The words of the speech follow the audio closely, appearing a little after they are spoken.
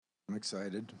I'm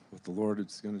excited what the Lord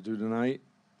is going to do tonight.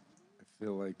 I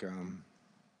feel like I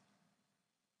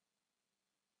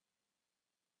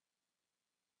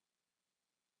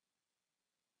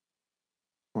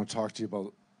want to talk to you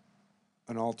about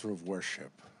an altar of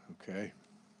worship, okay?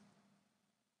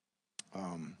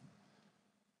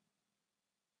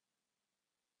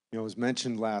 It was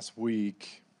mentioned last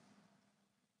week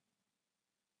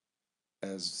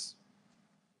as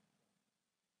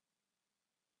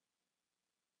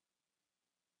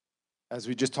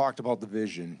we just talked about the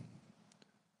vision,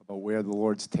 about where the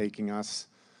Lord's taking us.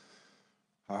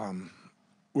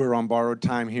 We're on borrowed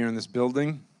time here in this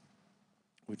building,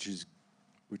 which is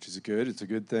good. It's a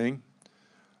good thing.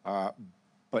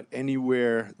 But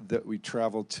anywhere that we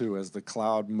travel to, as the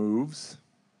cloud moves,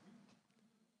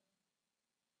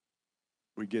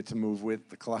 we get to move with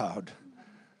the cloud.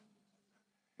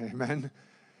 Amen.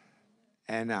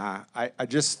 And I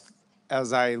just,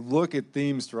 as I look at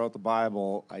themes throughout the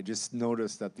Bible, I just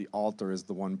notice that the altar is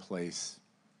the one place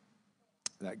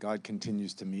that God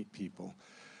continues to meet people.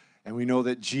 And we know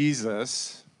that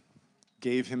Jesus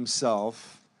gave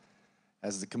himself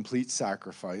as the complete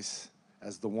sacrifice,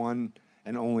 as the one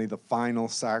and only the final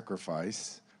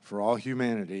sacrifice for all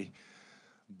humanity.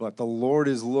 But the Lord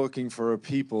is looking for a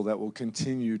people that will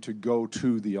continue to go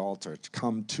to the altar, to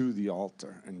come to the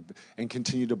altar, and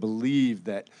continue to believe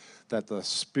that the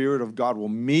Spirit of God will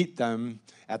meet them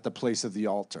at the place of the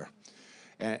altar.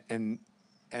 And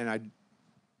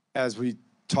as we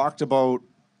talked about,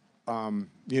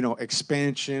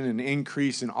 expansion and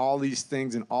increase and all these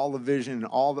things and all the vision and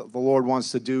all that the Lord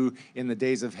wants to do in the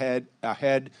days ahead,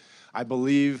 I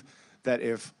believe that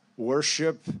if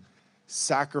worship,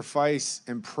 sacrifice,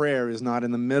 and prayer is not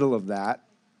in the middle of that,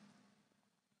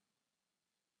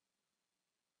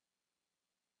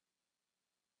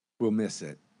 we'll miss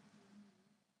it.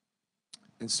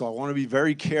 And so I want to be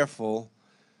very careful.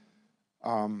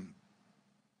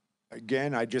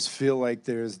 Again, I just feel like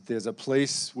there's a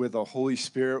place where the Holy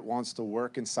Spirit wants to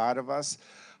work inside of us.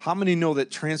 How many know that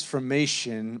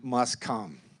transformation must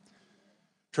come?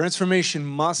 Transformation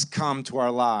must come to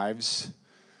our lives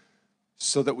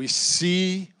so that we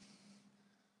see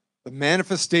the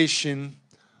manifestation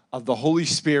of the Holy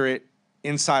Spirit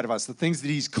inside of us, the things that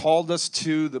he's called us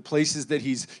to, the places that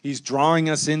he's drawing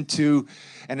us into.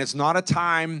 And it's not a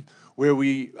time where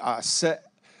we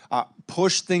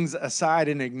push things aside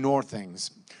and ignore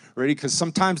things. Ready? Because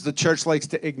sometimes the church likes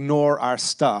to ignore our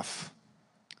stuff.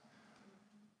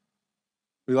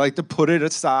 We like to put it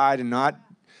aside and not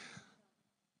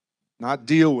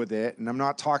deal with it. And I'm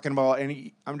not talking about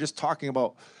I'm just talking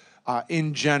about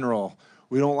in general.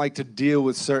 We don't like to deal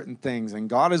with certain things. And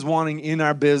God is wanting in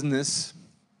our business,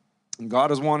 and God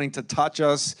is wanting to touch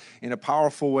us in a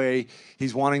powerful way.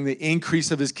 He's wanting the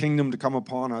increase of his kingdom to come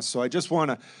upon us. So I just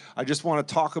want to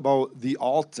talk about the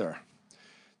altar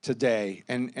today.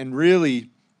 And really,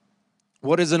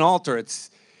 what is an altar?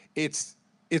 It's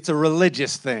a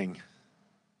religious thing.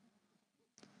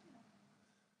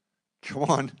 Come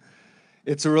on.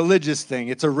 It's a religious thing.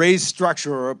 It's a raised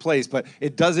structure or a place, but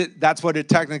that's what it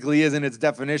technically is in its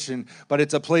definition, but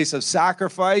it's a place of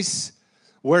sacrifice,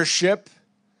 worship,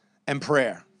 and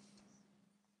prayer.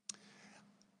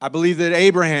 I believe that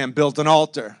Abraham built an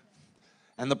altar,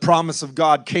 and the promise of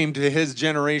God came to his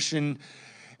generation,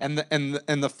 and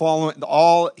the following,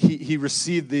 he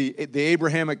received the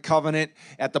Abrahamic covenant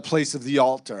at the place of the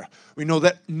altar. We know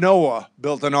that Noah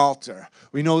built an altar.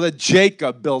 We know that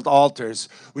Jacob built altars.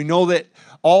 We know that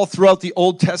all throughout the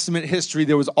Old Testament history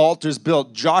there was altars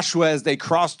built. Joshua, as they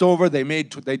crossed over, they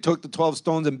took the 12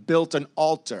 stones and built an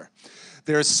altar.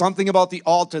 There is something about the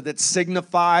altar that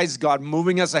signifies God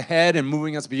moving us ahead and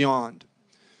moving us beyond.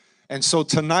 And so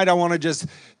tonight I want to just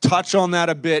touch on that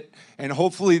a bit, and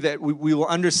hopefully that we will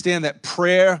understand that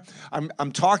prayer, I'm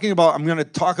going to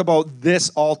talk about this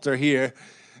altar here,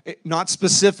 not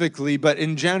specifically, but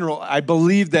in general. I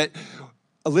believe that,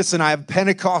 listen, I have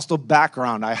Pentecostal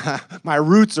background. My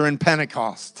roots are in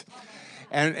Pentecost.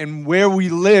 And where we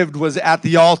lived was at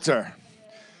the altar.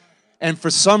 And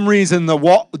for some reason,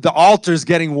 the altar is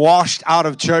getting washed out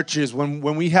of churches. When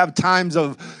we have times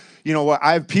of,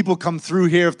 I have people come through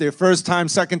here, if they're first time,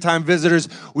 second time visitors,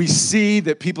 we see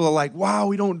that people are like, wow,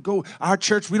 we don't go, our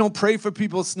church, we don't pray for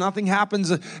people. Nothing happens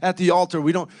at the altar.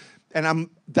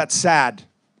 That's sad.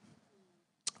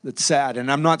 That's sad.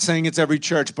 And I'm not saying it's every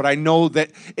church, but I know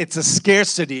that it's a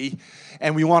scarcity,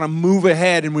 and we want to move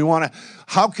ahead, and we want to,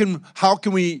 how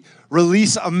can we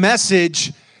release a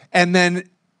message and then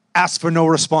ask for no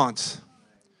response?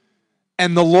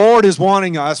 And the Lord is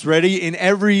wanting us, ready, in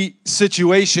every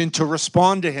situation to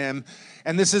respond to him.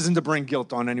 And this isn't to bring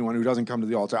guilt on anyone who doesn't come to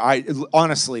the altar.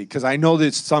 Honestly, because I know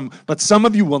there's but some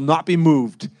of you will not be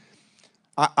moved.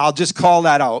 I'll just call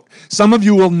that out. Some of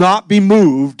you will not be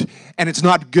moved, and it's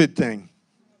not a good thing.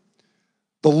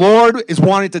 The Lord is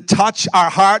wanting to touch our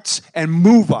hearts and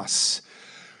move us.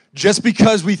 Just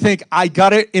because we think, I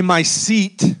got it in my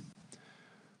seat,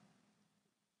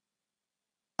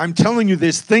 I'm telling you,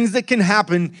 there's things that can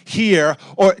happen here,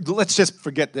 or let's just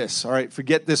forget this, all right?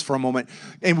 Forget this for a moment.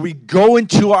 And we go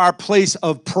into our place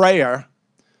of prayer,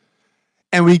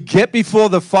 and we get before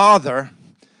the Father,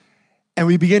 and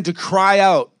we begin to cry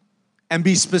out and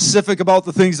be specific about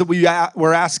the things that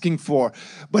we're asking for.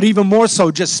 But even more so,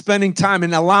 just spending time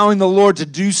and allowing the Lord to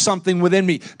do something within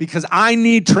me, because I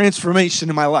need transformation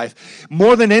in my life.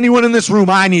 More than anyone in this room,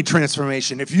 I need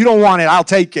transformation. If you don't want it, I'll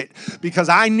take it, because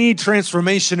I need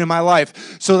transformation in my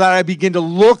life so that I begin to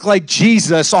look like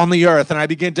Jesus on the earth, and I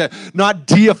begin to not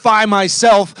deify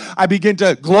myself. I begin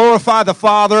to glorify the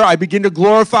Father. I begin to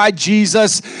glorify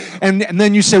Jesus. And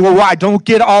then you say, well, why? Don't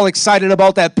get all excited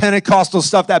about that Pentecostal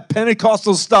stuff. That Pentecostal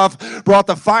stuff brought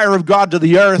the fire of God to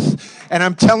the earth. And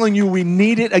I'm telling you, we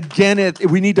need it again.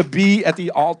 We need to be at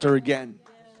the altar again.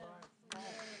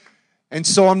 And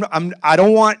so I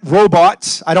don't want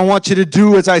robots. I don't want you to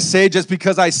do as I say just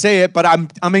because I say it, but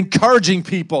I'm encouraging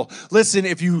people. Listen,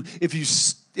 if you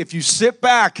sit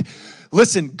back,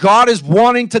 listen, God is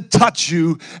wanting to touch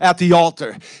you at the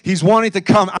altar. He's wanting to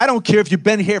come. I don't care if you've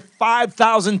been here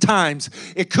 5,000 times.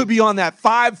 It could be on that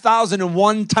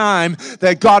 5,001 time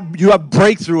that God, you have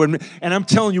breakthrough. And I'm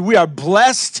telling you, we are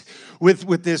blessed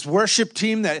with this worship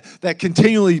team that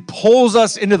continually pulls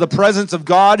us into the presence of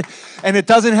God. And it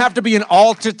doesn't have to be an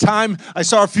altar time. I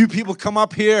saw a few people come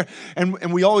up here,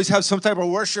 and we always have some type of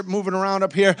worship moving around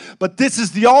up here. But this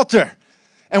is the altar.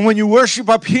 And when you worship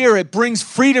up here, it brings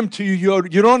freedom to you.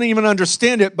 You don't even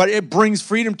understand it, but it brings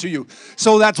freedom to you.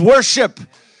 So that's worship.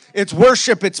 It's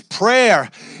worship. It's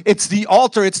prayer. It's the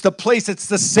altar. It's the place. It's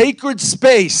the sacred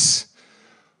space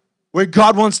where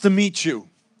God wants to meet you.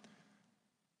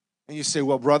 And you say,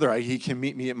 well, brother, he can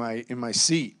meet me in my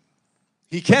seat.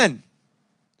 He can.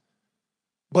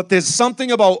 But there's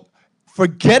something about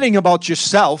forgetting about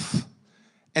yourself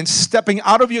and stepping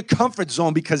out of your comfort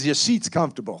zone because your seat's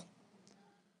comfortable.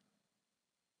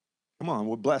 Come on,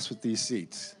 we're blessed with these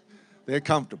seats. They're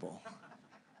comfortable,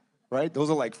 right?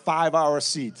 Those are like 5-hour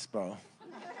seats, bro.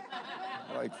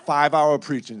 Like 5-hour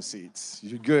preaching seats.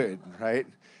 You're good, right?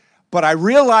 But I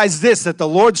realize this, that the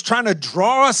Lord's trying to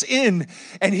draw us in,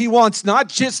 and he wants not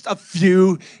just a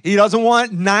few. He doesn't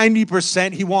want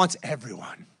 90%. He wants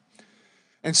everyone.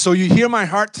 And so you hear my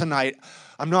heart tonight.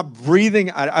 I'm not breathing.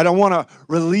 I don't want to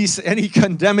release any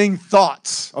condemning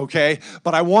thoughts, okay?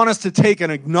 But I want us to take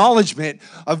an acknowledgement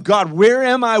of, God, where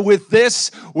am I with this?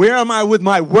 Where am I with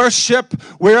my worship?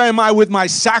 Where am I with my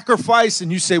sacrifice?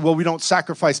 And you say, well, we don't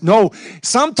sacrifice. No,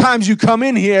 sometimes you come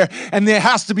in here and there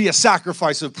has to be a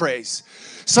sacrifice of praise.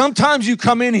 Sometimes you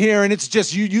come in here and it's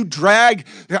just you drag.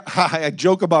 I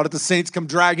joke about it. The saints come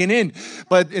dragging in,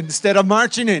 but instead of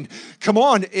marching in, come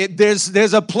on.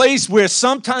 There's a place where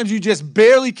sometimes you just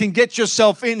barely can get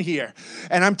yourself in here.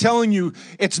 And I'm telling you,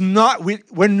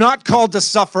 we're not called to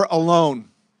suffer alone.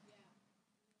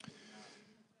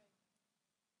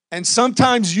 And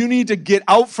sometimes you need to get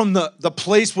out from the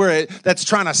place where that's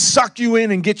trying to suck you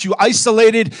in and get you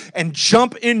isolated and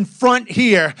jump in front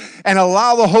here and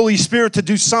allow the Holy Spirit to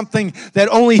do something that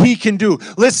only he can do.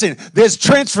 Listen, there's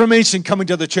transformation coming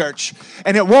to the church,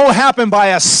 and it won't happen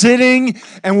by us sitting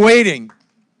and waiting.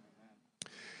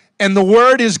 And the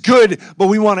word is good, but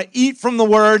we want to eat from the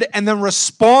word and then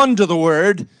respond to the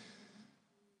word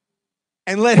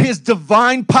and let his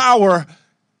divine power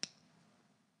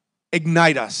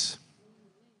ignite us,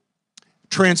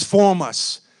 transform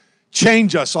us,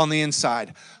 change us on the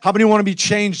inside. How many want to be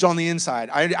changed on the inside?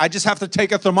 I just have to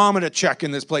take a thermometer check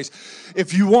in this place.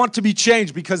 If you want to be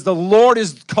changed, because the Lord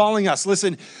is calling us,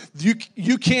 listen,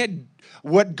 you can't,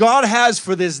 what God has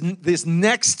for this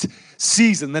next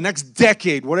season, the next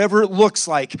decade, whatever it looks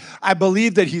like, I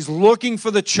believe that he's looking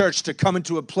for the church to come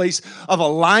into a place of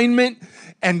alignment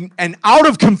and out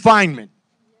of confinement.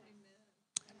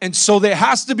 And so there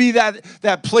has to be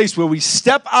that place where we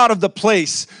step out of the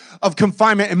place of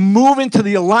confinement and move into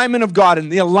the alignment of God.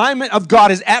 And the alignment of God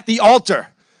is at the altar.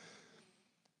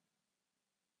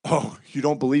 Oh, You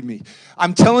don't believe me.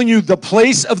 I'm telling you, the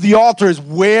place of the altar is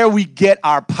where we get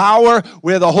our power,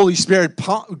 where the Holy Spirit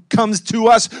comes to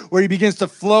us, where he begins to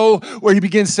flow, where he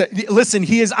begins to, listen,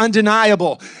 he is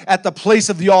undeniable at the place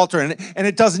of the altar. And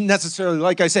it doesn't necessarily,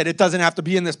 like I said, it doesn't have to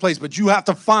be in this place, but you have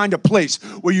to find a place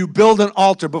where you build an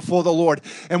altar before the Lord.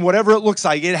 And whatever it looks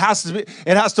like, it has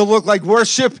to look like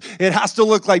worship. It has to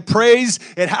look like praise.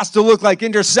 It has to look like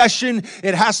intercession.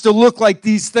 It has to look like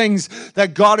these things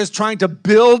that God is trying to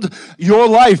build your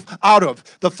life out of.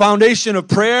 The foundation of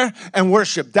prayer and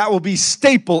worship, that will be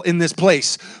staple in this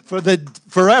place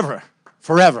forever,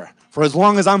 for as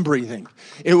long as I'm breathing.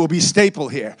 It will be staple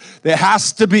here. There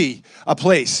has to be a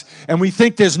place. And we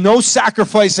think there's no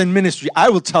sacrifice in ministry. I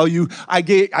will tell you, I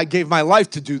gave my life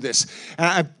to do this.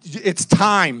 And it's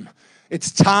time.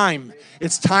 It's time.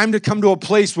 It's time to come to a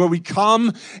place where we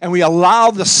come and we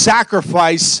allow the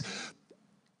sacrifice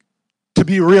to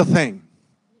be a real thing.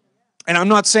 And I'm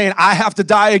not saying I have to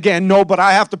die again, no, but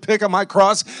I have to pick up my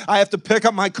cross. I have to pick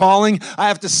up my calling. I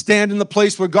have to stand in the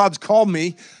place where God's called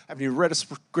me. Haven't you read a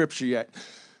scripture yet?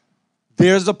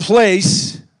 There's a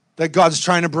place that God's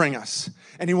trying to bring us.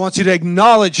 And he wants you to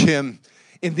acknowledge him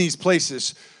in these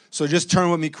places. So just turn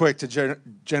with me quick to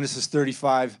Genesis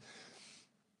 35.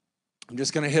 I'm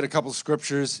just going to hit a couple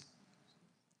scriptures.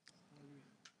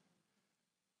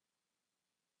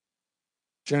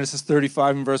 Genesis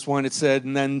 35 and verse 1, it said,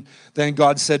 and then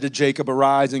God said to Jacob,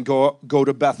 arise and go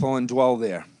to Bethel and dwell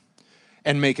there,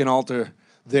 and make an altar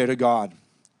there to God,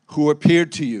 who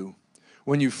appeared to you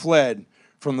when you fled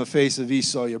from the face of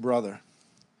Esau, your brother.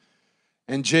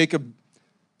 And Jacob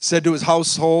said to his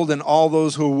household and all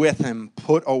those who were with him,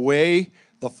 put away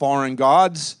the foreign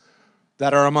gods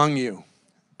that are among you.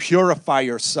 Purify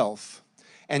yourself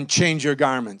and change your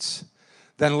garments.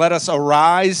 Then let us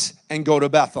arise and go to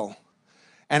Bethel.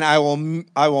 And I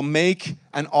will make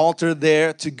an altar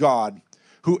there to God,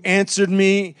 who answered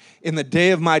me in the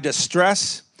day of my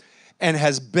distress and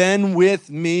has been with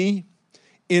me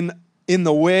in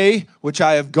the way which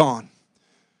I have gone.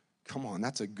 Come on,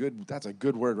 that's a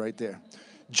good word right there.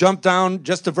 Jump down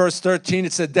just to verse 13.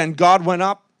 It said, then God went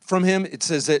up from him. It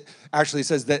says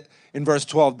that in verse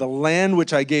 12, the land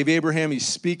which I gave Abraham, he's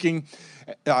speaking,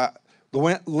 the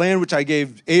land which I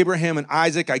gave Abraham and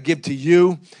Isaac, I give to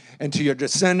you and to your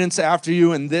descendants after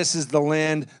you, and this is the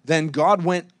land. Then God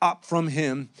went up from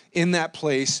him in that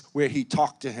place where he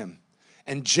talked to him.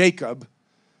 And Jacob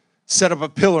set up a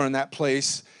pillar in that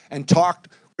place and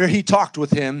where he talked with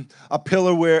him, a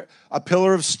pillar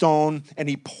of stone, and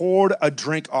he poured a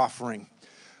drink offering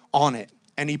on it,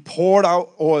 and he poured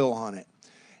out oil on it.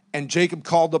 And Jacob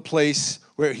called the place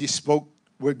where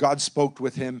God spoke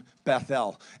with him,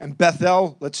 Bethel. And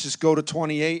Bethel, let's just go to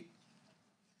 28.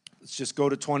 Let's just go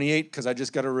to 28 because I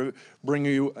just got to bring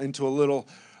you into a little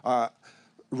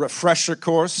refresher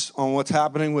course on what's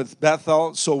happening with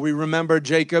Bethel. So we remember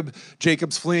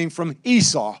Jacob's fleeing from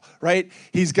Esau, right?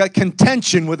 He's got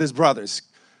contention with his brothers.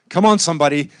 Come on,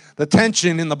 somebody. The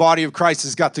tension in the body of Christ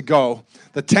has got to go.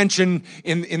 The tension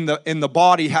in the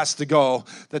body has to go.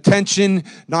 The tension,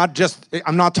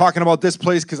 I'm not talking about this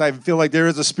place because I feel like there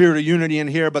is a spirit of unity in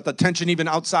here, but the tension even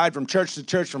outside from church to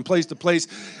church, from place to place.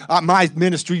 My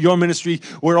ministry, your ministry,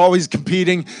 we're always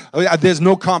competing. There's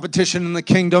no competition in the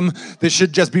kingdom. There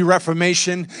should just be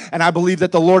reformation. And I believe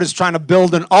that the Lord is trying to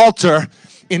build an altar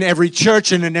in every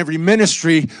church and in every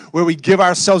ministry where we give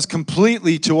ourselves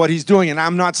completely to what he's doing. And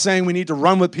I'm not saying we need to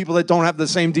run with people that don't have the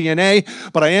same DNA,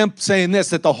 but I am saying this,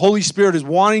 that the Holy Spirit is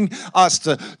wanting us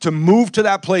to move to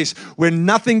that place where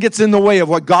nothing gets in the way of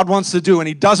what God wants to do, and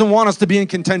he doesn't want us to be in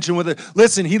contention with it.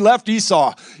 Listen, he left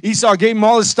Esau. Esau gave him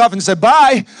all his stuff and said,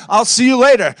 bye, I'll see you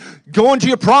later. Go into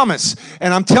your promise.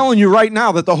 And I'm telling you right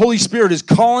now that the Holy Spirit is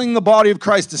calling the body of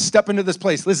Christ to step into this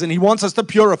place. Listen, he wants us to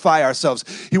purify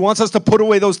ourselves. He wants us to put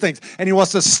away those things. And he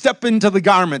wants to step into the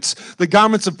garments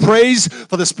of praise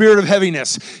for the spirit of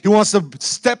heaviness. He wants to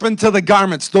step into the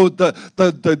garments,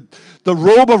 the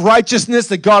robe of righteousness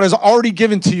that God has already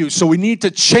given to you. So we need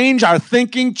to change our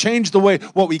thinking, change the way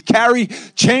what we carry,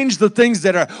 change the things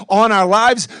that are on our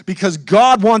lives, because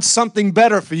God wants something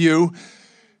better for you.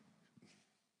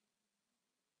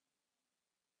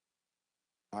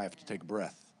 I have to take a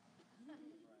breath.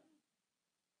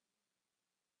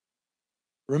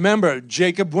 Remember,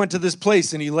 Jacob went to this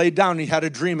place and he laid down and he had a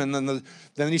dream, and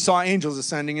then he saw angels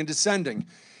ascending and descending.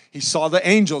 He saw the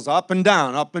angels up and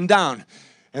down, up and down.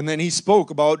 And then he spoke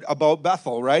about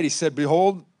Bethel, right? He said,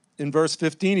 behold, in verse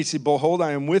 15, he said, behold,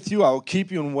 I am with you. I will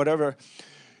keep you in whatever,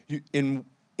 in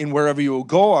wherever you will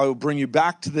go. I will bring you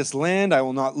back to this land. I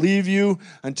will not leave you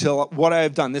until what I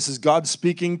have done. This is God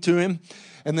speaking to him.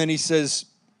 And then he says,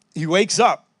 he wakes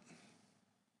up.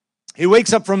 He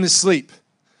wakes up from his sleep.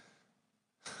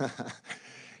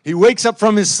 He wakes up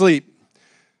from his sleep.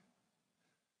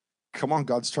 Come on,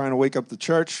 God's trying to wake up the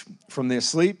church from their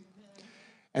sleep.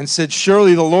 And said,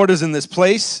 surely the Lord is in this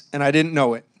place, and I didn't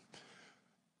know it.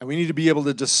 And we need to be able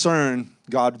to discern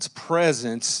God's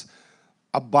presence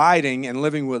abiding and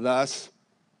living with us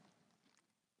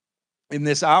in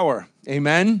this hour.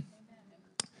 Amen?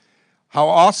 How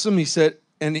awesome, he said,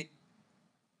 and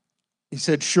he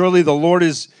said, surely the Lord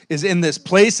is in this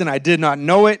place, and I did not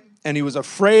know it. And he was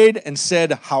afraid and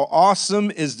said, how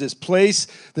awesome is this place?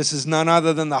 This is none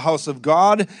other than the house of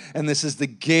God, and this is the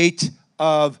gate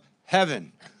of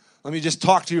heaven. Let me just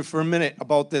talk to you for a minute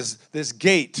about this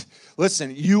gate.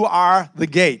 Listen, you are the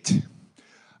gate.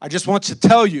 I just want to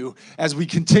tell you as we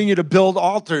continue to build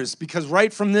altars, because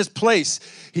right from this place,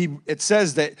 it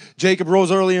says that Jacob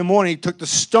rose early in the morning, he took the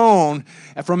stone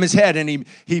from his head, and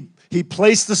he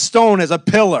placed the stone as a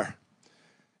pillar.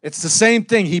 It's the same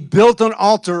thing. He built an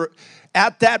altar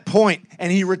at that point,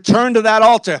 and he returned to that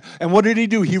altar. And what did he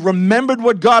do? He remembered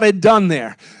what God had done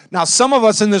there. Now, some of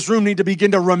us in this room need to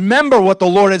begin to remember what the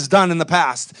Lord has done in the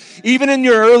past. Even in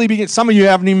your early beginning, some of you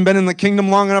haven't even been in the kingdom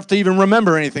long enough to even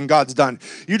remember anything God's done.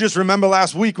 You just remember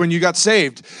last week when you got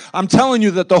saved. I'm telling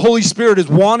you that the Holy Spirit is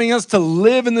wanting us to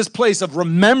live in this place of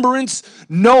remembrance,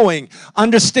 knowing,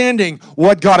 understanding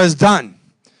what God has done.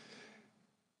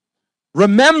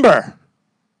 Remember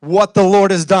what the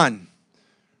Lord has done.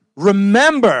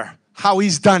 Remember how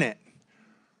he's done it.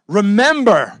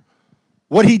 Remember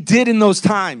what he did in those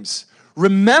times.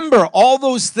 Remember all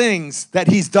those things that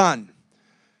he's done.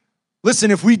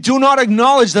 Listen, if we do not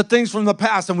acknowledge the things from the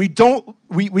past and we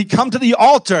come to the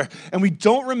altar and we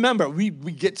don't remember, we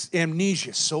get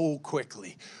amnesia so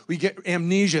quickly. We get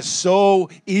amnesia so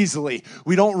easily.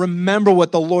 We don't remember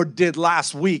what the Lord did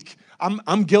last week.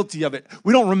 I'm guilty of it.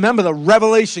 We don't remember the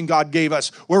revelation God gave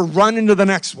us. We're running to the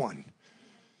next one.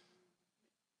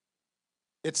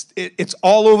 It's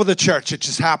all over the church. It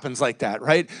just happens like that,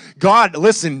 right? God,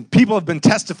 listen, people have been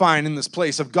testifying in this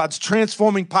place of God's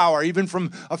transforming power, even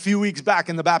from a few weeks back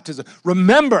in the baptism.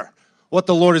 Remember what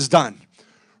the Lord has done.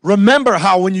 Remember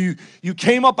how when you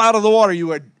came up out of the water, you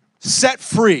were set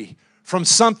free from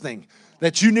something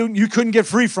that you knew you couldn't get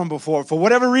free from before. For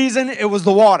whatever reason, it was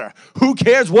the water. Who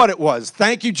cares what it was?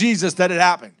 Thank you, Jesus, that it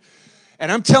happened.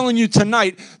 And I'm telling you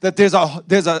tonight that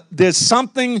there's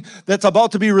something that's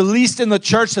about to be released in the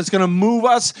church that's going to move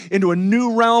us into a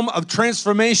new realm of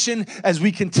transformation as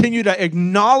we continue to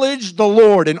acknowledge the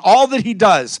Lord and all that he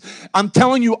does. I'm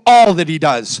telling you all that he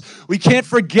does. We can't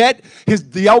forget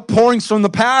the outpourings from the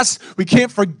past. We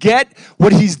can't forget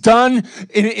what he's done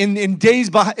in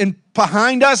days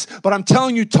behind us, but I'm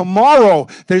telling you, tomorrow,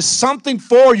 there's something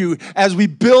for you as we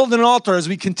build an altar, as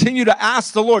we continue to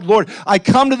ask the Lord, Lord, I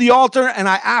come to the altar and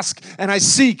I ask and I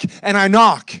seek and I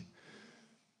knock.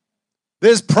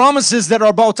 There's promises that are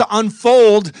about to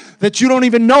unfold that you don't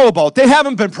even know about. They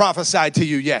haven't been prophesied to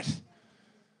you yet.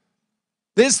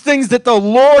 There's things that the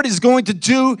Lord is going to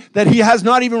do that he has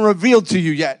not even revealed to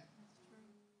you yet.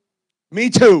 Me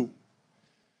too.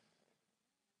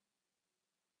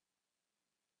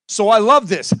 So I love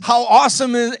this. How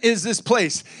awesome is this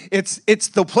place? It's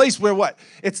the place where what?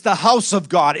 It's the house of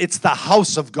God. It's the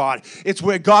house of God. It's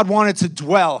where God wanted to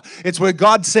dwell. It's where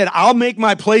God said, I'll make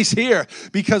my place here.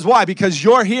 Because why? Because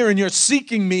you're here and you're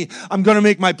seeking me. I'm going to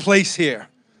make my place here.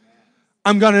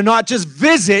 I'm going to not just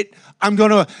visit, I'm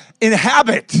going to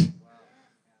inhabit.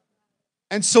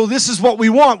 And so this is what we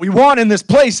want. We want in this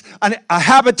place a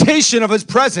habitation of his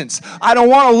presence. I don't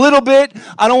want a little bit.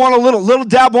 I don't want a little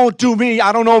dab won't do me.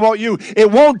 I don't know about you. It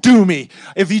won't do me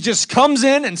if he just comes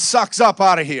in and sucks up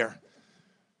out of here.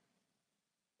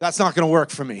 That's not going to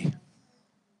work for me.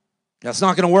 That's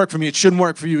not going to work for me. It shouldn't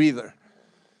work for you either.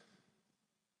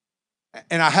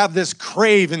 And I have this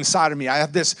crave inside of me. I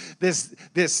have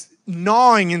this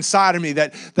gnawing inside of me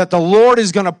that the Lord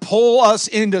is going to pull us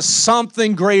into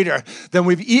something greater than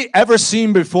we've ever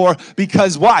seen before.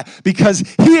 Because why? Because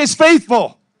he is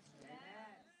faithful.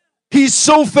 He's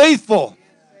so faithful.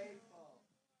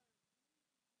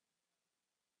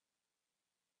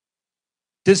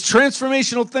 There's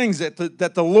transformational things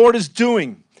that the Lord is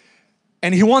doing,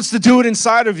 and he wants to do it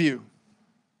inside of you.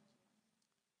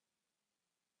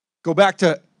 Go back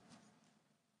to,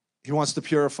 he wants to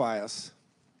purify us.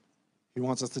 He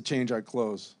wants us to change our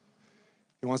clothes.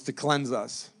 He wants to cleanse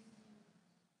us.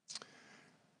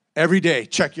 Every day,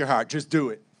 check your heart. Just do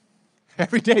it.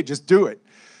 Every day, just do it.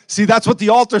 See, that's what the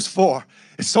altar's for.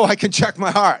 It's so I can check my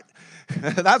heart.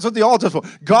 That's what the altar's for.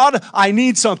 God, I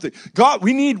need something. God,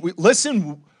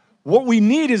 listen, what we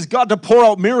need is God to pour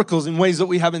out miracles in ways that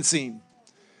we haven't seen.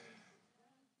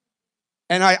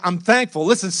 And I'm thankful.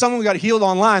 Listen, someone got healed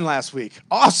online last week.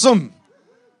 Awesome.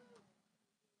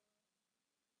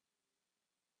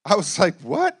 I was like,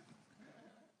 what?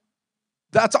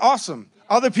 That's awesome.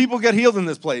 Other people get healed in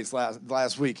this place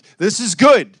last week. This is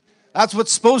good. That's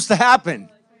what's supposed to happen.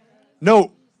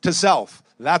 Note to self.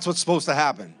 That's what's supposed to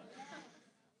happen.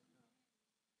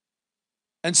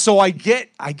 And so I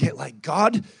get like,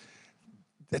 God,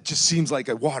 that just seems like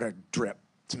a water drip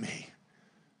to me.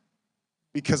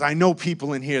 Because I know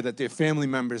people in here that their family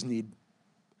members need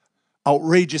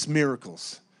outrageous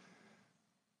miracles.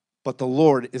 But the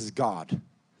Lord is God.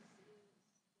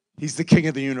 He's the King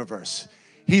of the universe.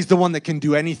 He's the one that can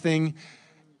do anything,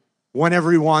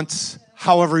 whenever he wants,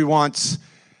 however he wants,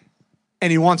 and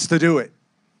he wants to do it.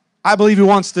 I believe he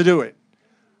wants to do it.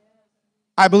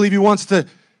 I believe he wants to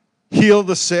heal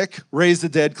the sick, raise the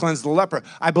dead, cleanse the leper.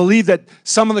 I believe that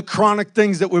some of the chronic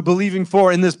things that we're believing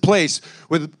for in this place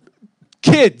with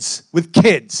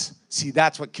kids, see,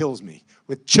 that's what kills me,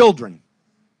 with children.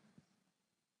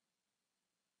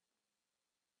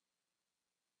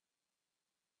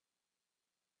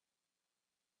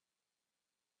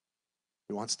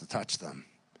 He wants to touch them.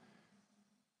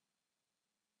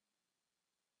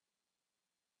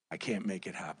 I can't make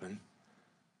it happen.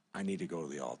 I need to go to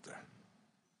the altar.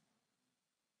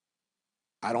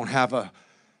 I don't have a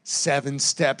 7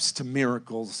 steps to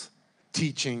miracles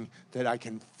teaching that I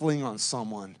can fling on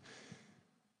someone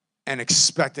and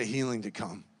expect a healing to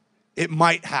come. It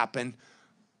might happen,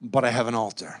 but I have an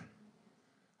altar.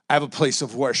 I have a place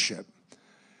of worship.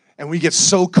 And we get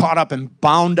so caught up and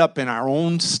bound up in our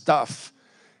own stuff.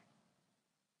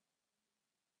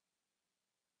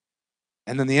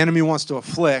 And then the enemy wants to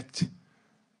afflict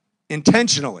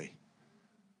intentionally.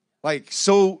 Like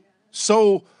so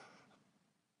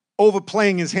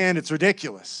overplaying his hand, it's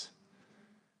ridiculous.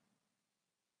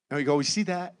 And we go, we see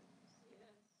that?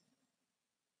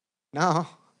 No.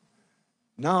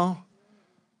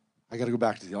 I got to go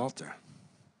back to the altar.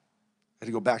 I got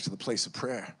to go back to the place of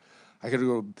prayer. I got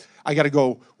to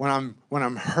go when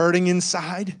I'm hurting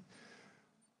inside.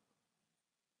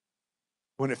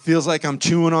 When it feels like I'm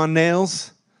chewing on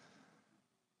nails.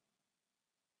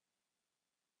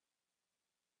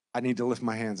 I need to lift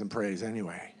my hands in praise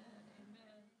anyway.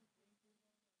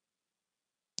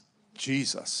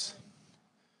 Jesus.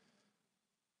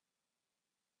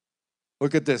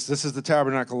 Look at this. This is the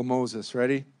tabernacle of Moses.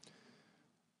 Ready? I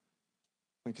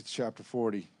think it's chapter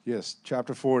 40. Yes,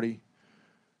 chapter 40,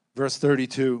 verse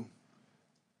 32.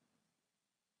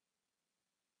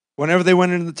 Whenever they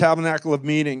went into the tabernacle of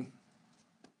meeting,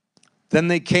 then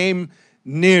they came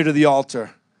near to the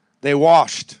altar. They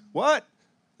washed. What?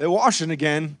 They're washing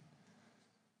again.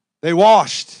 They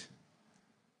washed.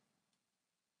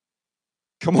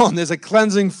 Come on, there's a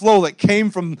cleansing flow that came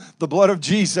from the blood of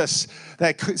Jesus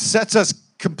that sets us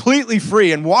completely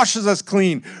free and washes us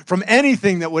clean from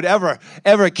anything that would ever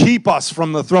keep us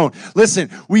from the throne.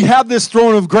 Listen, we have this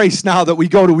throne of grace now that we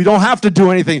go to. We don't have to do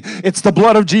anything. It's the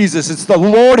blood of Jesus. It's the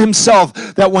Lord himself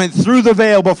that went through the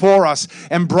veil before us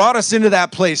and brought us into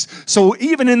that place. So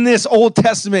even in this Old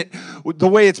Testament, the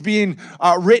way it's being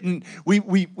written,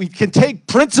 we can take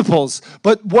principles,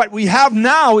 but what we have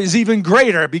now is even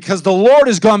greater because the Lord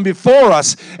has gone before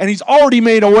us and he's already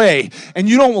made a way. And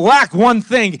you don't lack one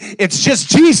thing. It's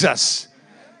just Jesus.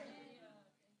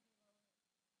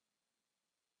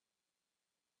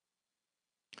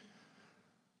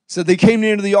 So they came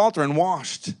near to the altar and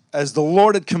washed as the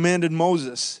Lord had commanded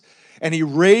Moses. And he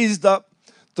raised up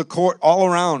the court all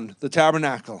around the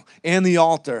tabernacle and the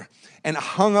altar and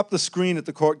hung up the screen at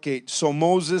the court gate. So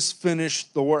Moses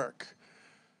finished the work.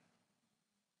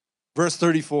 Verse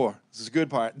 34, this is a good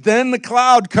part. Then the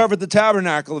cloud covered the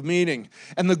tabernacle of meeting,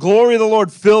 and the glory of the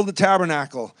Lord filled the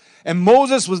tabernacle. And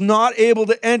Moses was not able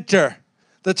to enter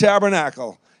the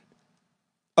tabernacle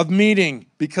of meeting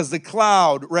because the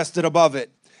cloud rested above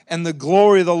it, and the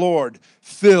glory of the Lord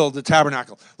filled the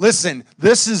tabernacle. Listen,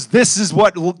 this is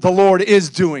what the Lord is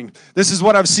doing. This is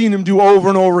what I've seen him do over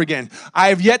and over again. I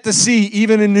have yet to see,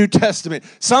 even in New Testament,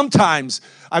 sometimes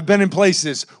I've been in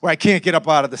places where I can't get up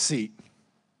out of the seat.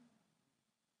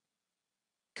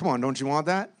 Come on, don't you want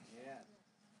that?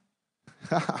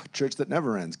 Yeah. Church that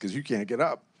never ends because you can't get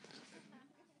up.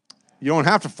 You don't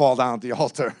have to fall down at the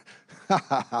altar.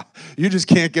 You just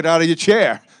can't get out of your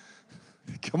chair.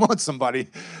 Come on, somebody.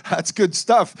 That's good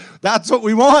stuff. That's what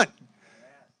we want.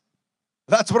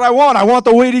 That's what I want. I want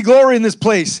the weighty glory in this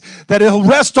place, that it'll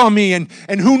rest on me, and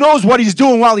who knows what he's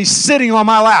doing while he's sitting on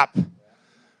my lap.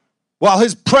 While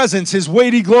his presence, his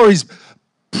weighty glory is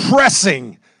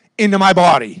pressing into my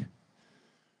body.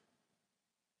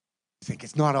 You think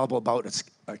it's not all about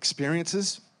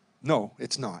experiences? No,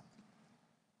 it's not.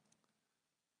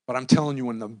 But I'm telling you,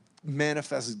 when the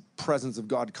manifested presence of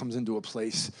God comes into a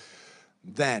place,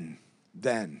 then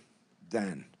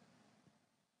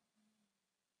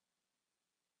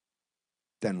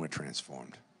we're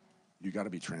transformed. You got to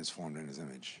be transformed in his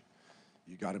image.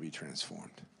 You got to be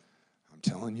transformed. I'm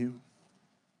telling you,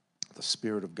 the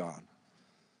Spirit of God.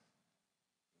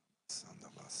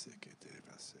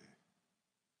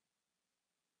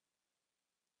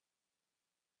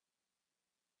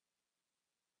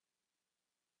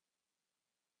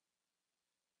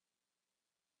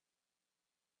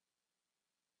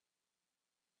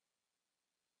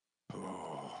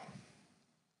 Oh.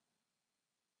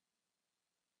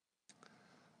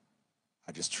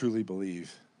 I just truly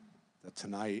believe that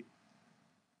tonight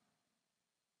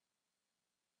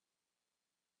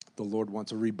the Lord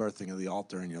wants a rebirthing of the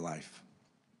altar in your life.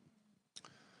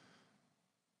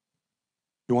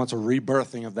 He wants a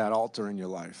rebirthing of that altar in your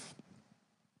life.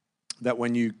 That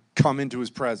when you come into his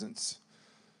presence,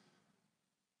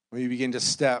 when you begin to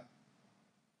step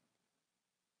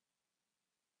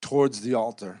towards the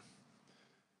altar,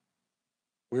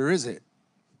 where is it?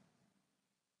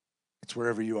 It's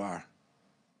wherever you are.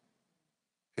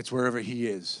 It's wherever he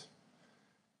is.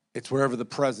 It's wherever the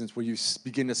presence, where you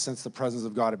begin to sense the presence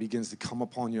of God, it begins to come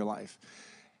upon your life.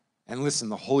 And listen,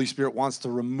 the Holy Spirit wants to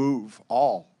remove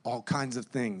all kinds of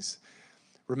things.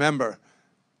 Remember,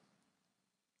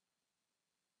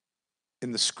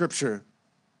 in the scripture,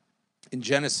 in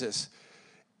Genesis,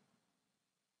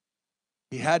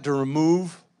 he had to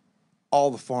remove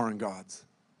all the foreign gods.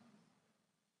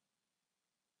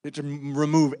 He had to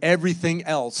remove everything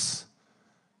else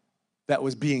that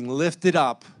was being lifted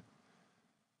up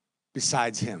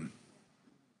besides him.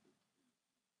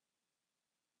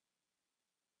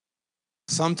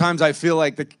 Sometimes I feel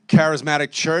like the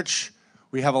charismatic church,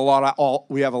 we have a lot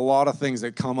of things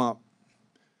that come up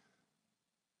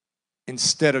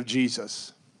instead of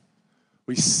Jesus.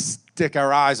 We stick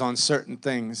our eyes on certain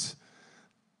things.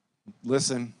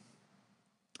 Listen,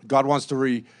 God wants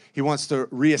to he wants to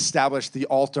reestablish the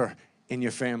altar in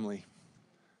your family.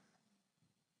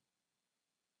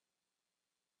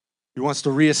 He wants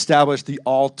to reestablish the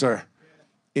altar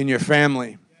in your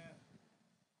family.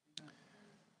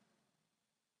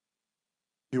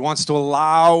 He wants to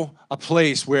allow a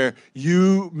place where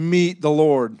you meet the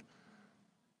Lord.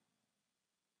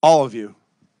 All of you.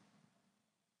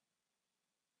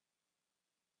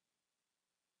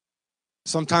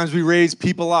 Sometimes we raise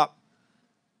people up.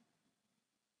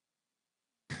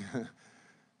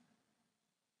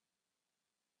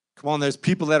 Come on, there's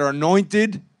people that are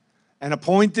anointed and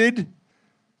appointed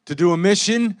to do a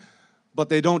mission, but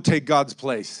they don't take God's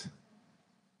place.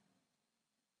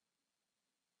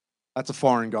 That's a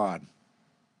foreign god. Am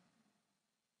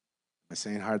I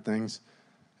saying hard things?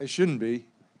 They shouldn't be.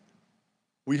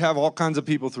 We have all kinds of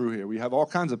people through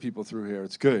here.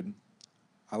 It's good.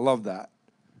 I love that.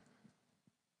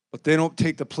 But they don't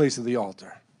take the place of the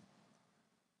altar.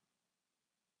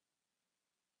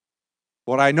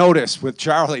 What I noticed with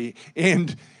Charlie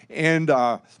and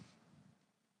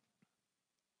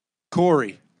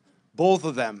Corey, both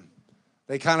of them,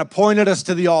 they kind of pointed us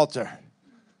to the altar.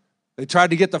 They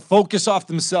tried to get the focus off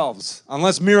themselves,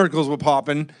 unless miracles were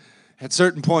popping at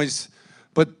certain points.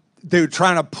 But they were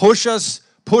trying to push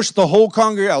the whole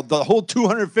congregation, the whole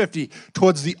 250,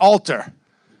 towards the altar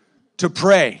to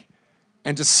pray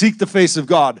and to seek the face of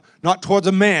God, not towards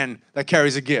a man that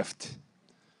carries a gift.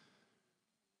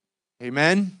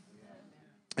 Amen?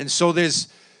 And so there's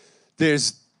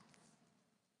just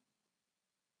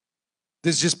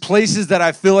places that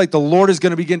I feel like the Lord is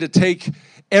going to begin to take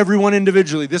everyone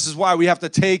individually. This is why we have to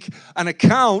take an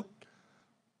account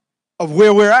of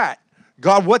where we're at.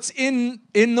 God, what's in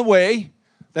the way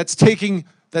that's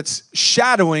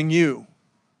shadowing you?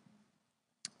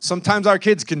 Sometimes our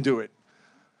kids can do it.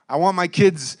 I want my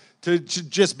kids to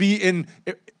just be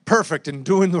perfect and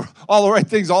doing all the right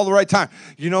things all the right time.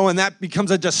 And that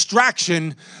becomes a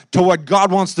distraction to what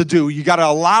God wants to do. You got to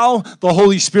allow the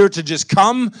Holy Spirit to just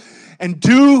come and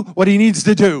do what he needs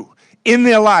to do in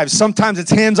their lives. Sometimes it's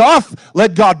hands off,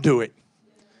 let God do it.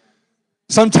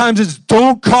 Sometimes it's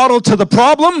don't coddle to the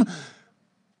problem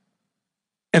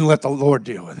and let the Lord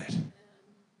deal with it.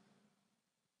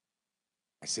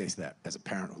 I say that as a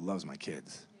parent who loves my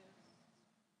kids.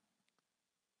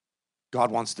 God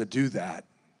wants to do that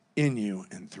in you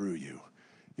and through you.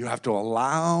 You have to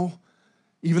allow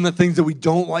even the things that we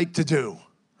don't like to do,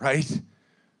 right?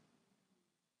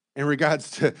 In regards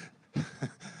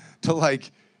to like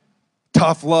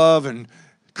tough love and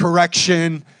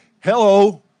correction.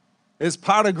 Hello, it's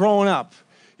part of growing up.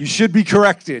 You should be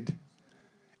corrected.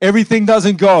 Everything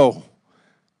doesn't go.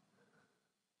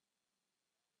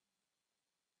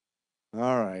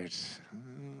 All right.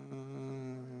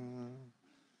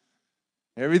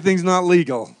 Everything's not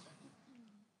legal.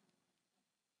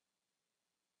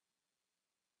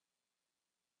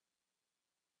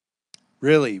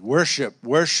 Really, worship,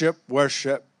 worship,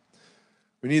 worship.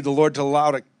 We need the Lord to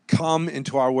allow to come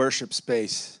into our worship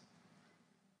space.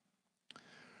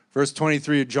 Verse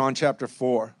 23 of John chapter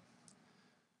 4.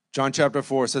 John chapter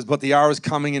 4 says, "But the hour is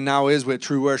coming and now is where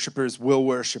true worshipers will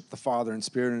worship the Father in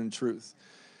spirit and in truth."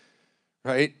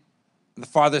 Right? The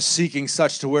Father is seeking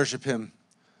such to worship him.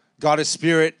 God is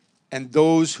spirit, and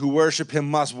those who worship him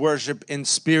must worship in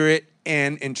spirit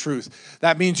and in truth.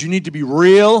 That means you need to be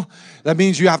real. That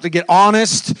means you have to get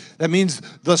honest. That means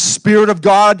the Spirit of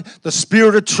God, the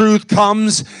Spirit of truth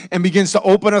comes and begins to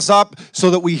open us up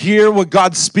so that we hear what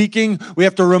God's speaking. We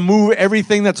have to remove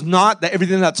everything that's not,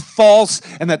 everything that's false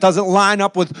and that doesn't line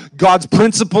up with God's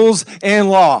principles and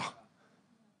law.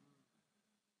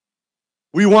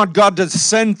 We want God to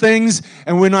send things,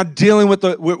 and we're not dealing with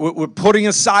we're putting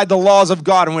aside the laws of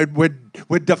God, and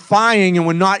we're defying, and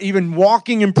we're not even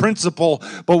walking in principle,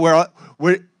 but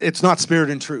it's not spirit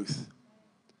and truth.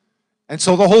 And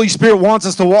so the Holy Spirit wants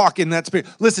us to walk in that spirit.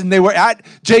 Listen, they were at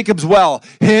Jacob's well,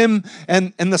 him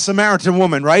and the Samaritan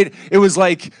woman, right? It was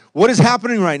like, what is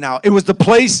happening right now? It was the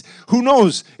place, who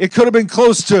knows? It could have been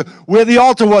close to where the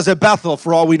altar was at Bethel,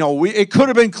 for all we know. It could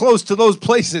have been close to those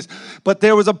places. But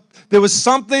there was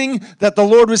something that the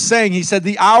Lord was saying. He said,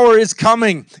 the hour is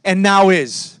coming, and now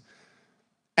is.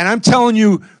 And I'm telling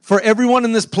you, for everyone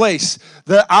in this place,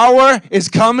 the hour is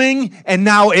coming, and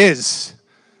now is.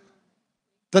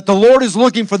 That the Lord is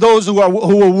looking for those who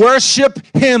will worship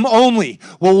him only,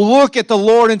 will look at the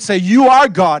Lord and say, you are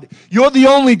God. You're the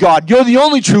only God. You're the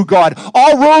only true God.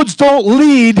 All roads don't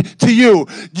lead to you.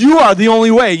 You are the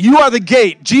only way. You are the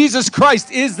gate. Jesus Christ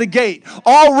is the gate.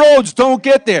 All roads don't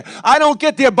get there. I don't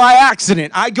get there by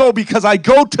accident. I go because I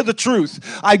go to the truth.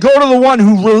 I go to the one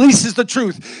who releases the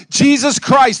truth. Jesus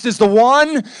Christ is the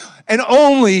one and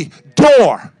only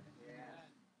door.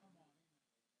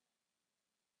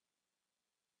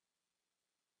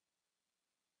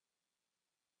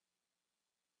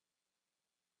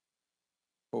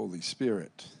 Holy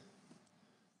Spirit.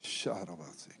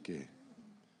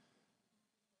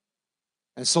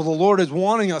 And so the Lord is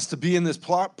wanting us to be in this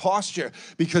posture,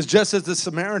 because just as the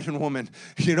Samaritan woman,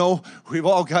 we've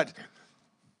all got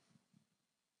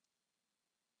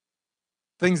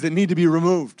things that need to be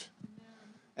removed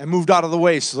and moved out of the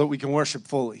way so that we can worship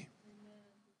fully.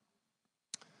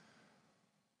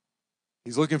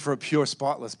 He's looking for a pure,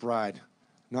 spotless bride,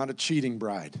 not a cheating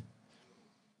bride.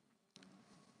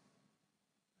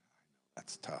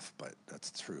 That's tough, but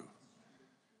that's true.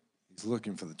 He's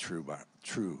looking for the true,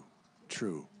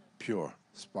 pure,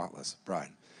 spotless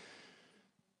bride.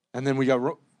 And then we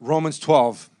got Romans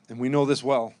 12, and we know this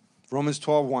well. Romans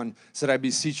 12:1 said, I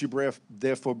beseech you,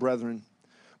 therefore, brethren,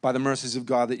 by the mercies of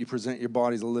God, that you present your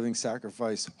bodies a living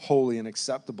sacrifice, holy and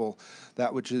acceptable,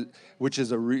 that which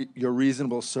is your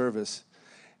reasonable service.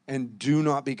 And do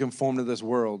not be conformed to this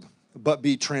world, but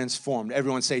be transformed.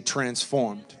 Everyone say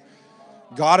transformed.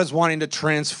 God is wanting to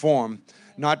transform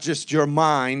not just your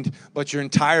mind, but your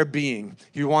entire being.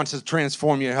 He wants to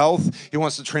transform your health. He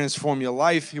wants to transform your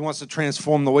life. He wants to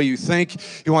transform the way you think.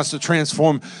 He wants to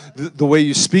transform the way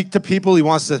you speak to people. He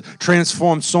wants to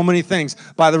transform so many things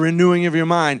by the renewing of your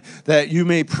mind, that you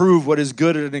may prove what is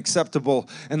good and acceptable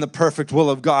and the perfect will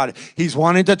of God. He's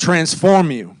wanting to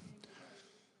transform you.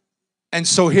 And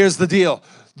so here's the deal.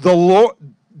 The Lord,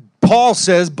 Paul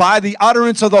says, by the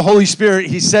utterance of the Holy Spirit,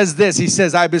 he says this. He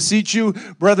says, I beseech you,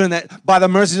 brethren, that by the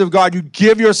mercies of God, you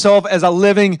give yourself as a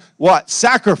living, what?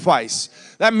 Sacrifice.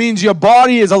 That means your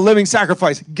body is a living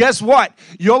sacrifice. Guess what?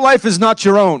 Your life is not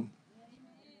your own.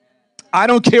 I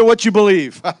don't care what you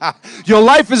believe. Your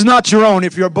life is not your own.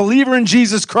 If you're a believer in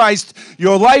Jesus Christ,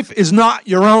 your life is not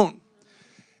your own.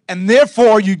 And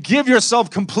therefore, you give yourself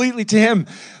completely to him.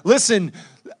 Listen,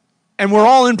 and we're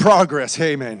all in progress.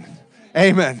 Amen.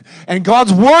 Amen. And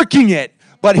God's working it,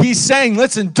 but he's saying,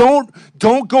 listen, don't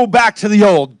go back to the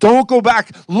old. Don't go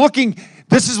back looking.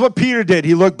 This is what Peter did.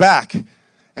 He looked back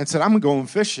and said, I'm going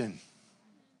fishing.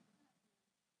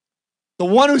 The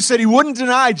one who said he wouldn't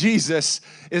deny Jesus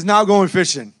is now going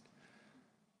fishing.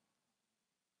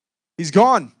 He's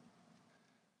gone.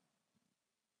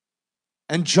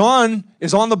 And John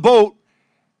is on the boat,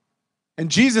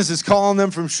 and Jesus is calling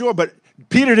them from shore, but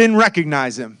Peter didn't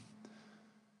recognize him.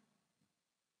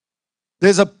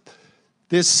 There's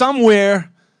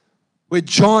somewhere where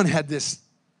John had this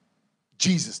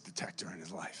Jesus detector in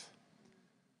his life.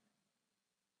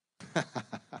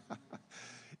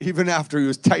 Even after he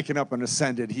was taken up and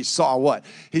ascended, he saw what?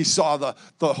 He saw the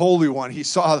Holy One. He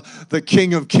saw the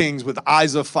King of Kings with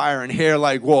eyes of fire and hair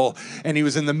like wool, and he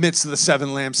was in the midst of the 7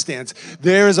 lampstands.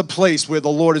 There is a place where the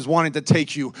Lord is wanting to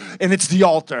take you, and it's the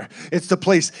altar. It's the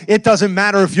place. It doesn't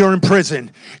matter if you're in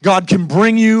prison. God can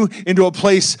bring you into a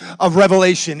place of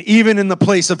revelation, even in the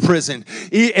place of prison.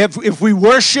 If we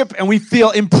worship and we feel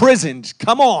imprisoned,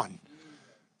 come on.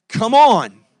 Come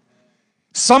on.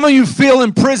 Some of you feel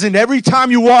imprisoned every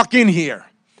time you walk in here.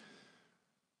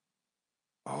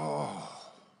 Oh.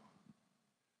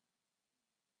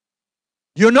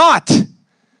 You're not.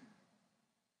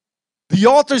 The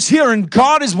altar's here, and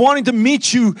God is wanting to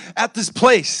meet you at this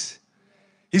place.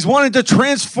 He's wanting to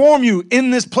transform you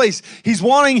in this place. He's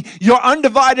wanting your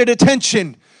undivided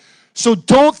attention. So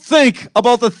don't think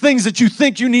about the things that you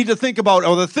think you need to think about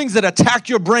or the things that attack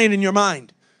your brain and your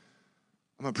mind.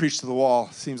 I'm going to preach to the wall.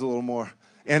 Seems a little more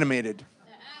animated.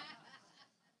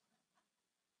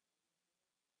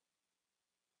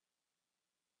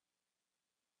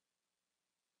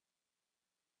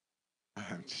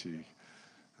 Gee,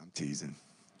 I'm teasing.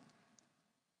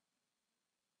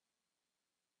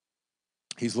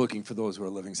 He's looking for those who are a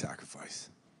living sacrifice.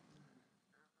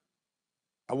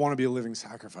 I want to be a living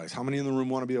sacrifice. How many in the room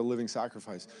want to be a living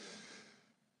sacrifice?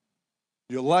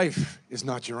 Your life is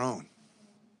not your own.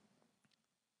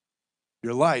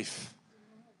 Your life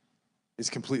is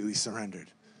completely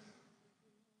surrendered.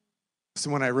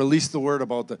 So when I released the word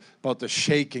about the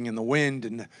shaking and the wind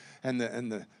and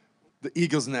the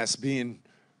eagle's nest being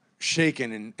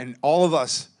shaken and all of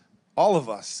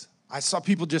us, I saw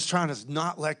people just trying to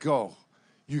not let go.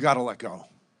 You got to let go.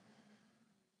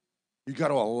 You got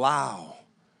to allow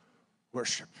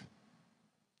worship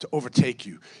to overtake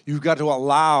you. You've got to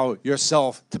allow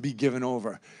yourself to be given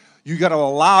over. You got to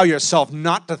allow yourself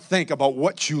not to think about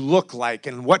what you look like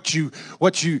and what you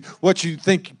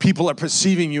think people are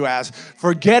perceiving you as.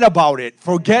 Forget about it.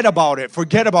 Forget about it.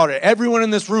 Forget about it. Everyone in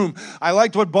this room, I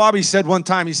liked what Bobby said one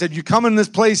time. He said, you come in this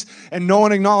place and no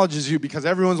one acknowledges you because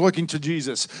everyone's looking to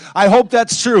Jesus. I hope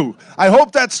that's true. I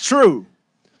hope that's true.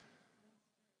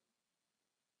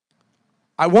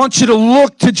 I want you to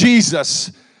look to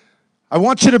Jesus. I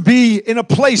want you to be in a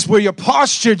place where you're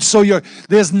postured so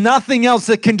there's nothing else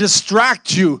that can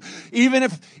distract you. Even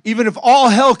if all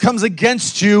hell comes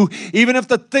against you, even if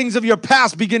the things of your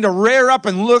past begin to rear up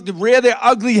and rear their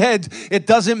ugly heads, it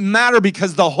doesn't matter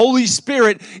because the Holy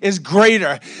Spirit is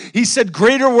greater. He said,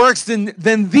 greater works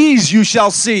than these you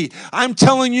shall see. I'm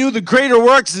telling you, the greater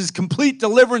works is complete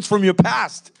deliverance from your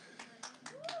past.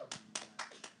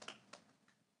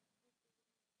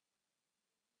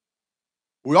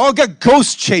 We all got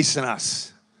ghosts chasing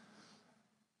us.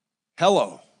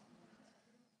 Hello.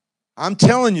 I'm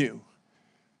telling you,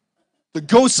 the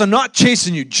ghosts are not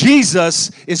chasing you.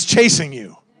 Jesus is chasing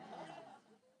you.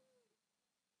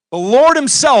 The Lord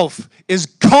himself is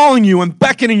calling you and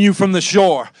beckoning you from the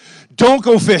shore. Don't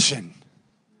go fishing.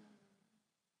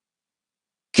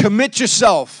 Commit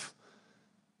yourself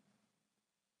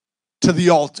to the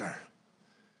altar.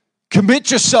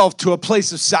 Commit yourself to a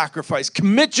place of sacrifice.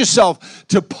 Commit yourself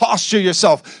to posture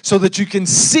yourself so that you can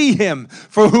see him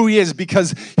for who he is,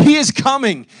 because he is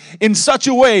coming in such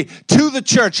a way to the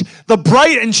church, the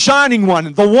bright and shining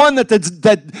one, the one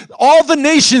that all the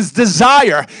nations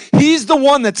desire. He's the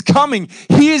one that's coming.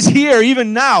 He is here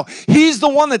even now. He's the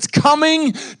one that's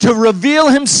coming to reveal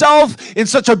himself in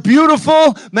such a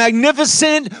beautiful,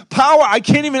 magnificent power. I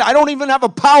don't even have a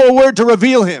power word to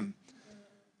reveal him.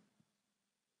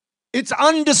 It's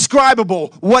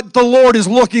undescribable what the Lord is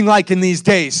looking like in these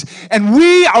days. And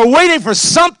we are waiting for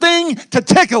something to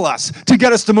tickle us, to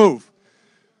get us to move.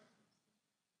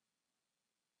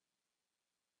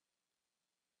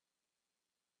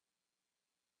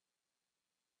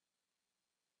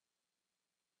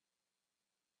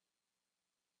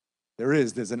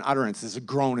 There's an utterance, there's a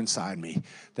groan inside me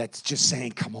that's just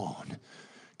saying, come on.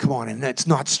 Come on, and that's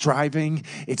not striving.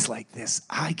 It's like this.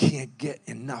 I can't get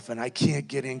enough, and I can't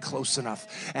get in close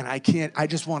enough, and I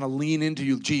just want to lean into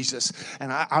you, Jesus.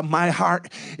 And my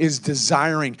heart is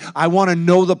desiring. I want to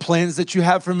know the plans that you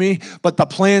have for me, but the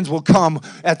plans will come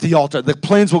at the altar. The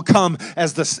plans will come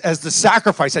as the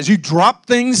sacrifice. As you drop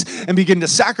things and begin to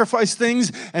sacrifice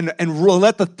things and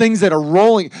let the things that are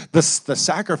rolling, the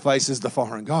sacrifice is the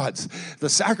foreign gods. The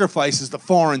sacrifice is the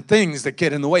foreign things that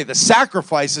get in the way. The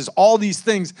sacrifice is all these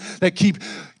things that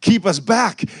keep us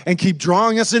back and keep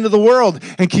drawing us into the world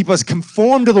and keep us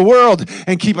conformed to the world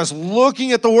and keep us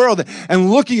looking at the world and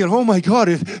looking at, oh my God,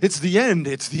 it's the end.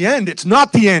 It's the end. It's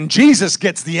not the end. Jesus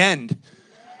gets the end.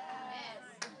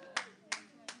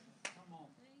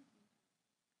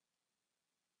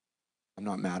 I'm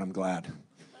not mad. I'm glad.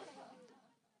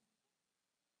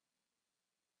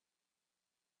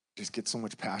 just get so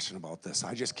much passion about this.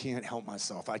 I just can't help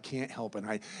myself. I can't help it.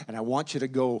 And I want you to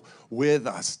go with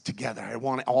us together. I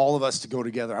want all of us to go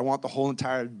together. I want the whole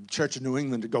entire Church of New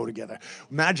England to go together.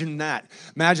 Imagine that.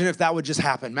 Imagine if that would just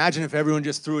happen. Imagine if everyone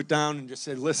just threw it down and just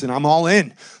said, listen, I'm all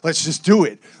in. Let's just do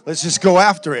it. Let's just go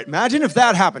after it. Imagine if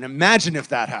that happened. Imagine if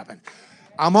that happened.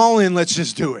 I'm all in. Let's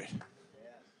just do it.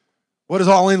 What does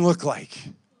all in look like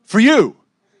for you?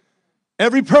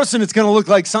 Every person, it's going to look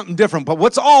like something different. But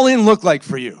what's all in look like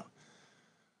for you?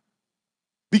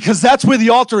 Because that's where the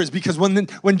altar is. Because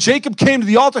when Jacob came to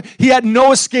the altar, he had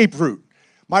no escape route.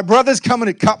 My brother's coming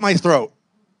to cut my throat.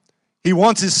 He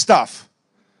wants his stuff.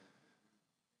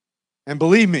 And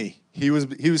believe me, he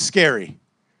was scary.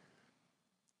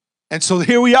 And so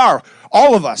here we are,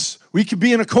 all of us. We could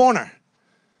be in a corner.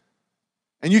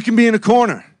 And you can be in a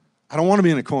corner. I don't want to be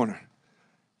in a corner.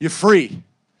 You're free.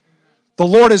 The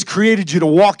Lord has created you to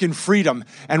walk in freedom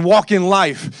and walk in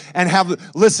life and have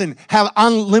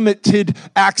unlimited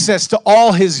access to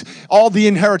all the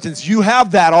inheritance. You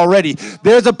have that already.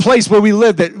 There's a place where we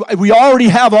live that we already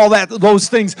have all those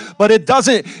things, but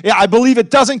I believe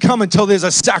it doesn't come until there's a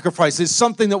sacrifice. There's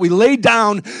something that we lay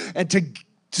down and to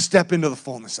step into the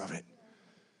fullness of it.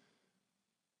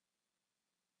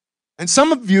 And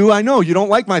some of you, I know, you don't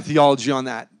like my theology on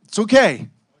that. It's okay.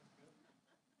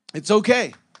 It's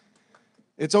okay.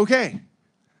 It's okay.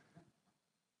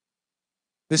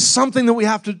 There's something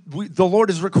that the Lord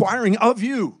is requiring of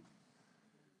you.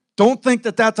 Don't think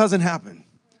that doesn't happen.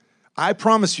 I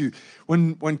promise you,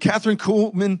 when Catherine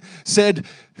Kuhlman said,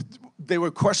 they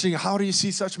were questioning, how do you see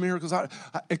such miracles?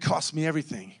 It cost me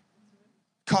everything.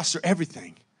 It cost her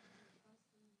everything.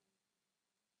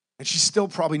 And she still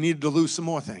probably needed to lose some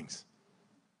more things.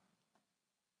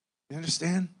 You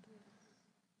understand?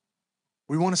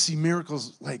 We want to see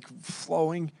miracles like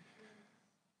flowing.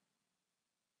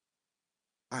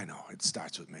 I know, it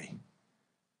starts with me.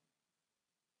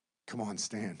 Come on,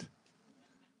 stand.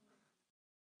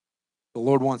 The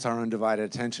Lord wants our undivided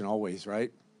attention always,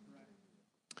 right?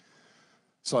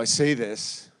 So I say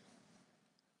this.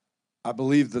 I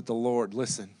believe that the Lord,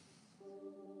 listen,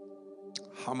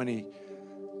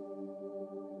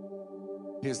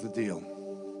 here's the deal.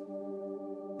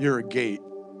 You're a gate.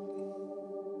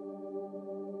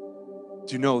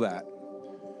 Do you know that?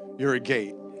 You're a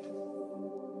gate.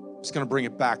 I'm just going to bring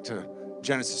it back to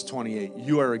Genesis 28.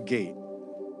 You are a gate.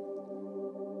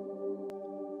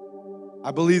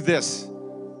 I believe this.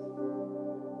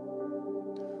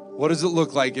 What does it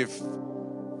look like if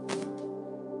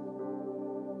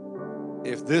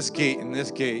this gate and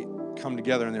this gate come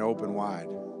together and they're open wide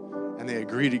and they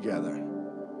agree together?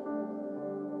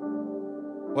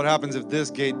 What happens if this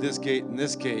gate, and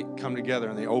this gate come together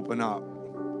and they open up?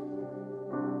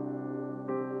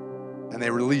 And they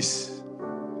release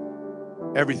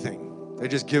everything. They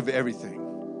just give everything.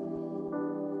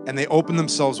 And they open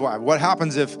themselves wide. What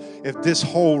happens if this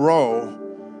whole row,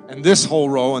 and this whole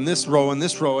row, and this row, and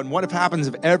this row, and what happens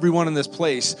if everyone in this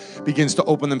place begins to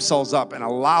open themselves up and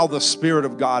allow the Spirit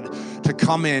of God to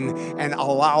come in and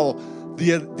allow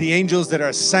the angels that are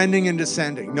ascending and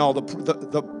descending, no,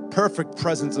 the perfect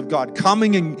presence of God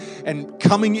coming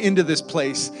into this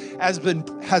place has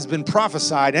been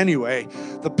prophesied anyway,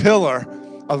 the pillar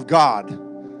of God.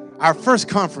 Our first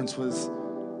conference was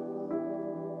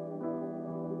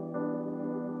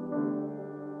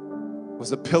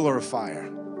a pillar of fire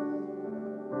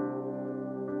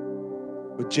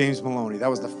with James Maloney. That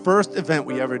was the first event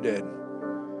we ever did.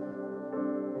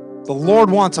 The Lord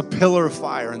wants a pillar of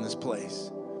fire in this place.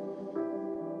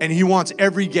 And He wants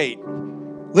every gate.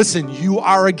 Listen, you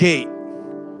are a gate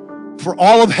for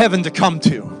all of heaven to come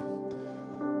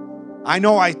to. I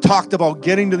know I talked about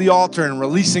getting to the altar and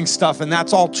releasing stuff, and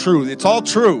that's all true. It's all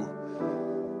true.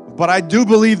 But I do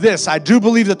believe this. I do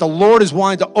believe that the Lord is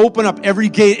wanting to open up every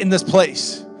gate in this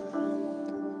place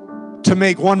to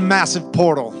make one massive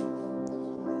portal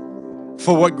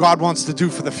for what God wants to do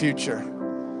for the future.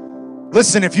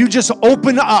 Listen, if you just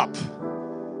open up,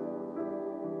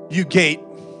 you gate,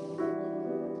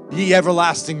 ye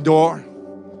everlasting door,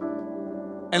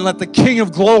 and let the King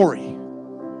of glory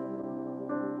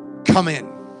come in.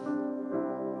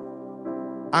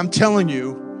 I'm telling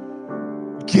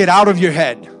you, get out of your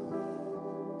head.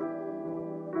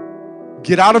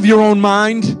 Get out of your own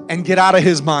mind and get out of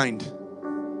His mind.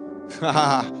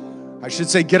 I should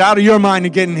say, get out of your mind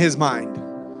and get in His mind.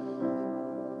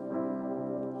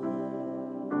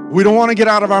 We don't want to get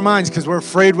out of our minds because we're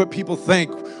afraid what people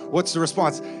think. What's the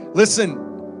response? Listen,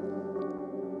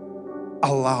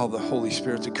 allow the Holy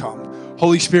Spirit to come.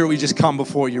 Holy Spirit, we just come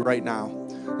before you right now.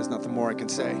 There's nothing more I can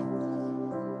say.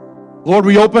 Lord,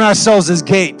 we open ourselves as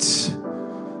gates.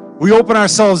 We open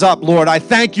ourselves up, Lord. I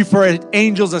thank you for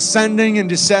angels ascending and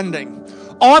descending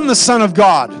on the Son of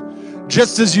God,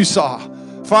 just as you saw.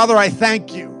 Father, I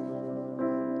thank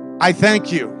you. I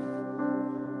thank you.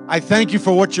 I thank you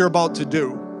for what you're about to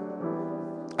do.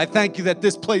 I thank you that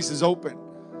this place is open.